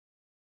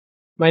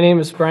My name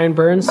is Brian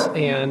Burns,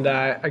 and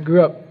I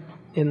grew up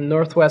in the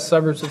northwest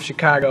suburbs of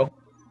Chicago.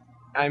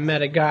 I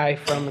met a guy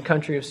from the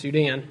country of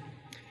Sudan.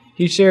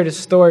 He shared his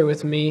story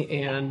with me,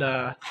 and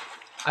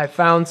I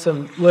found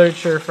some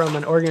literature from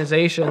an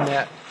organization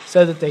that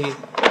said that they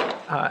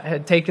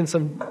had taken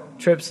some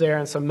trips there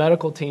and some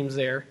medical teams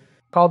there.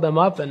 Called them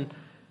up, and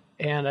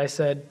I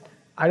said,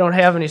 I don't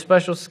have any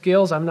special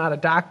skills. I'm not a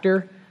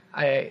doctor.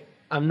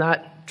 I'm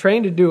not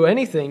trained to do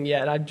anything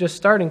yet. I'm just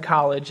starting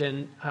college,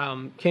 and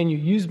can you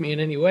use me in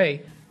any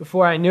way?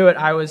 Before I knew it,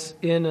 I was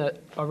in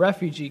a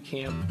refugee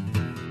camp.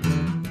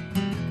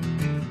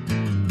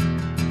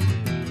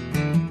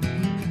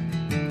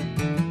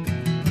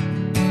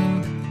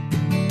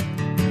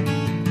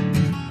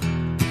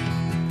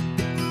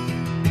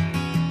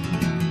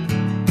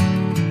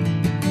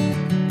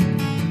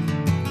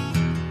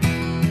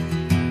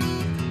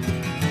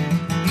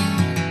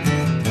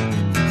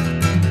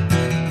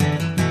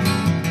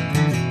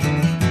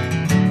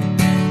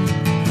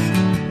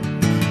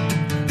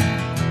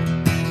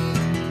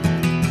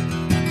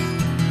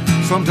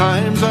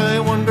 Sometimes I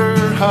wonder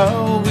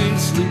how we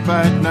sleep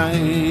at night.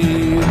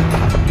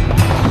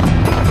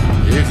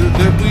 Is it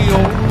that we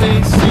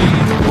only see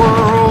the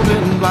world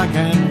in black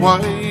and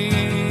white?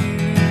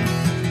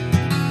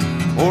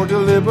 Or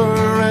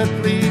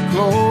deliberately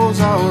close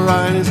our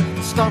eyes,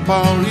 stop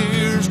our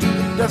ears to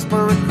the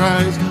desperate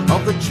cries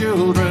of the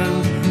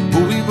children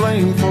who we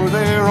blame for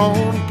their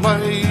own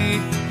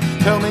plight?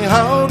 Tell me,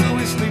 how do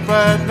we sleep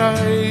at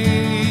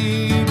night?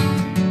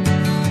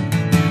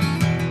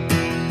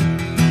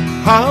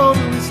 How do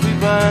we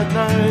sleep at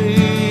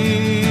night?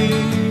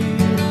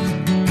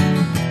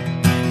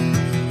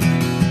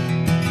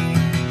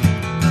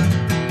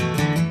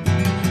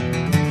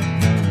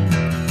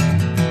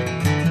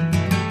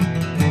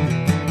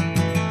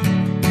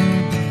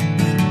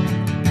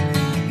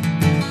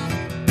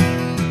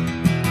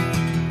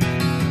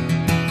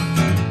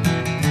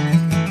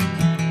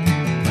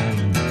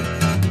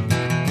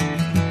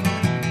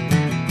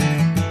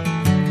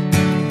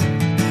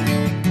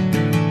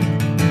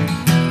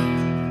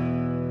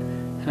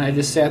 I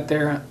just sat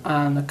there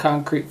on the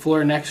concrete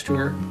floor next to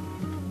her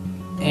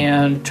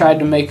and tried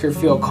to make her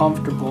feel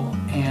comfortable,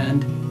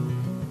 and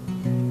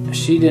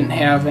she didn't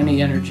have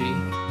any energy.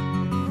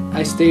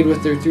 I stayed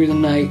with her through the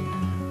night,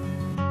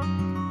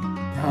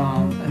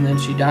 and then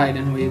she died,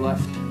 and we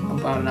left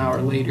about an hour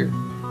later.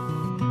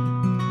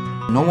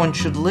 No one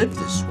should live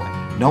this way.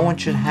 No one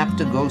should have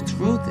to go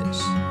through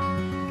this.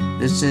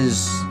 This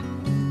is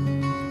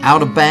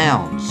out of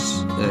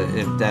bounds,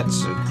 if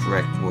that's a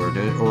correct word,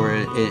 or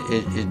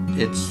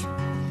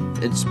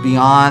it's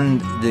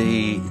beyond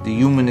the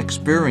human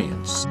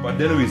experience. But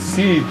then we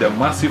see the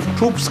massive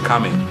troops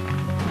coming.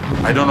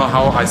 I don't know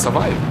how I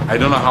survived. I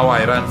don't know how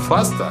I ran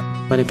faster.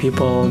 Many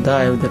people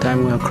died at the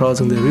time we were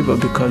crossing the river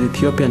because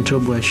Ethiopian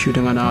troops were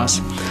shooting on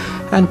us,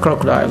 and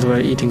crocodiles were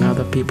eating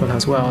other people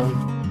as well.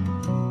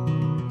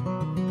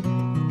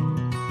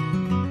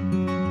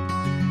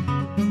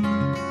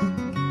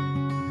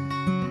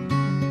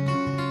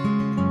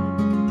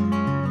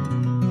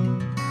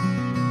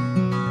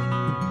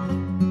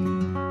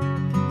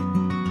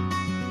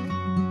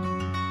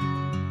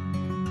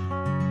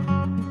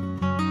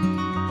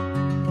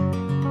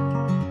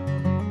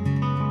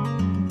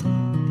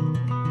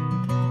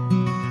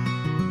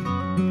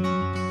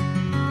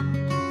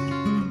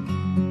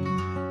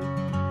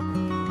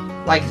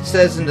 Like it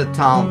says in the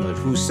Talmud,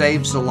 who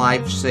saves a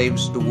life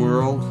saves the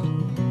world.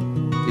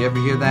 Do you ever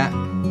hear that?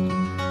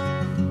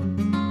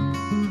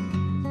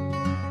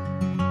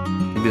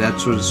 Maybe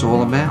that's what it's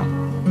all about.